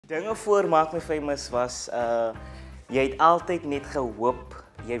Dinge voor Maak My Famous was, jy het altyd net gehoop,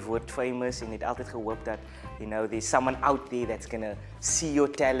 jy word famous en jy het altyd gehoop dat, you know, there's someone out there that's gonna see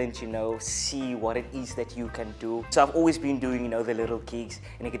your talent, you know, see what it is that you can do. So I've always been doing, you know, the little gigs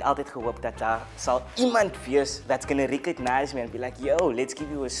en ek het altyd gehoop dat daar sal iemand wees that's gonna recognize me and be like, yo, let's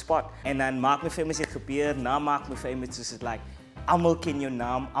give you a spot. En dan Maak My Famous het gebeur, na Maak My Famous is het like, almal ken jou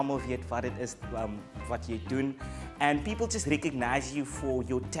naam, almal weet wat dit is wat jy doen. And people just recognize you for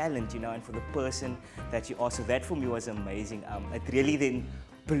your talent, you know, and for the person that you are. So that for me was amazing. It really then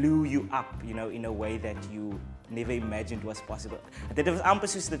blew you up, you know, in a way that you never imagined was possible. Dit was amper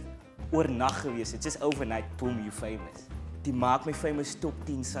soos dit oornag gewees. It's just overnight, boom, you famous. Die Maak My Famous top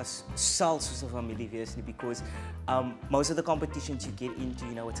 10 sal soos 'n familie wees nie, because most of the competitions you get into,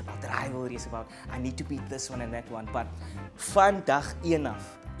 you know, it's about rivalry, it's about I need to beat this one and that one. But van dag 1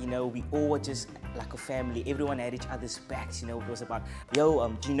 af, you know, we all were just like a family. Everyone had each other's backs, you know. It was about, yo,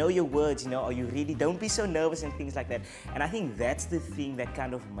 do you know your words, you know, are you ready? Don't be so nervous and things like that. And I think that's the thing that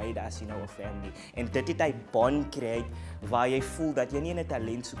kind of made us, you know, a family. En dit het hy bond create waar jy voel dat jy nie in 'n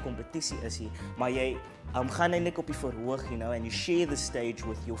talent so kompetisie is nie, maar jy gaan eintlik op die verhoog, you know, and you share the stage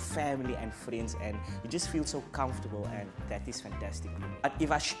with your family and friends and you just feel so comfortable and that is fantastic. But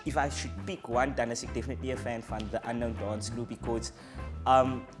if I should pick one, dan is ek definitely a fan van The Unknown Dance Crew, because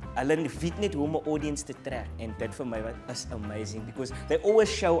hulle weet net hoe om 'n audience te trek, en dit vir my is amazing because they always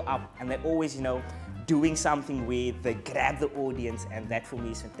show up and they always, you know, doing something where they grab the audience, and that for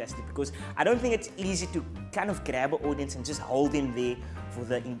me is fantastic because I don't think it's easy to kind of grab an audience and just hold them there for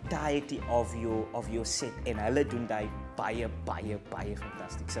the entirety of your set, en hulle doen daai baie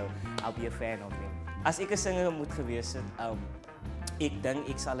fantastic. So I'll be a fan of them. As ek 'n singer moet gewees het, ek dink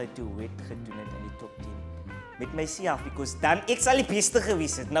ek sal 'n duet gedoen het in die top 10 met myself, because dan ek sal die beste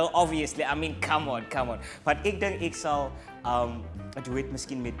gewees het. Nou obviously, I mean, come on. But ek dink ek sal 'n duet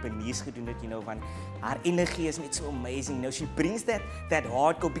miskien met Bernice gedoen het, you know, want haar energie is net so amazing. You know, she brings that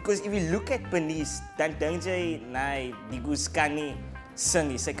hardcore, because if you look at Bernice, dan dink jy, nee, die goes kan nie sing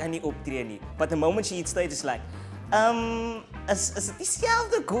nie, sy kan nie optree nie. But the moment she hits stage, is like, is dit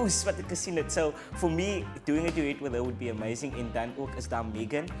dieselfde goose wat ek gesien het. So for me, doing a duet with her would be amazing. En dan ook is daar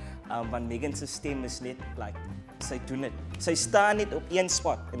Megan, want Megan se stem is net like, sy doen dit. Sy staan net op een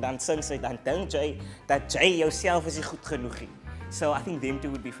spot en dan sing sy, dan dink jy dat jy jouself is nie goed genoeg nie. So I think them two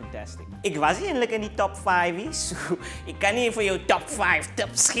would be fantastic. Ek was nie eintlik in die top 5 nie, so ek kan nie vir jou top 5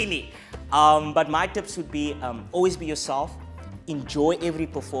 tips gee nie. But my tips would be always be yourself, enjoy every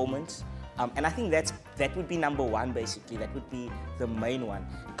performance. And I think that would be number 1, basically. That would be the main one.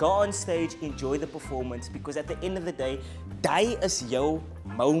 Go on stage, enjoy the performance, because at the end of the day, daai is your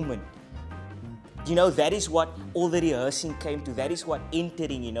moment. You know, that is what all the rehearsing came to. That is what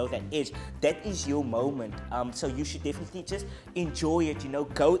entering, you know, that edge. That is your moment. So you should definitely just enjoy it, you know,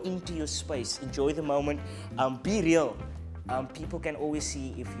 go into your space, enjoy the moment, be real. People can always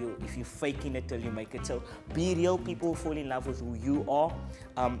see if you're faking it till you make it. So be real. People fall in love with who you are.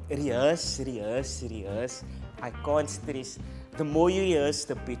 Rehearse. I can't stress. The more you rehearse,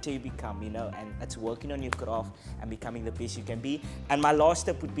 the better you become, you know, and it's working on your craft and becoming the best you can be. And my last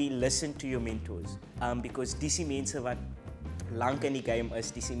step would be listen to your mentors, because dis die mense wat lank in die game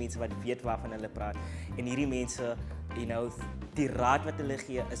is, dis die mense wat weet waarvan hulle praat, en hierdie mense, you know, die raad wat hulle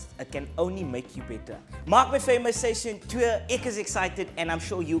gee is, it can only make you better. Maak My Famous seisoen 2, ek is excited and I'm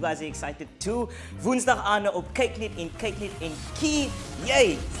sure you guys are excited too. Woensdag aande op kykNET en kykNET en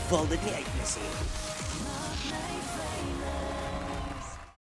jy wil dit nie uitmis nie.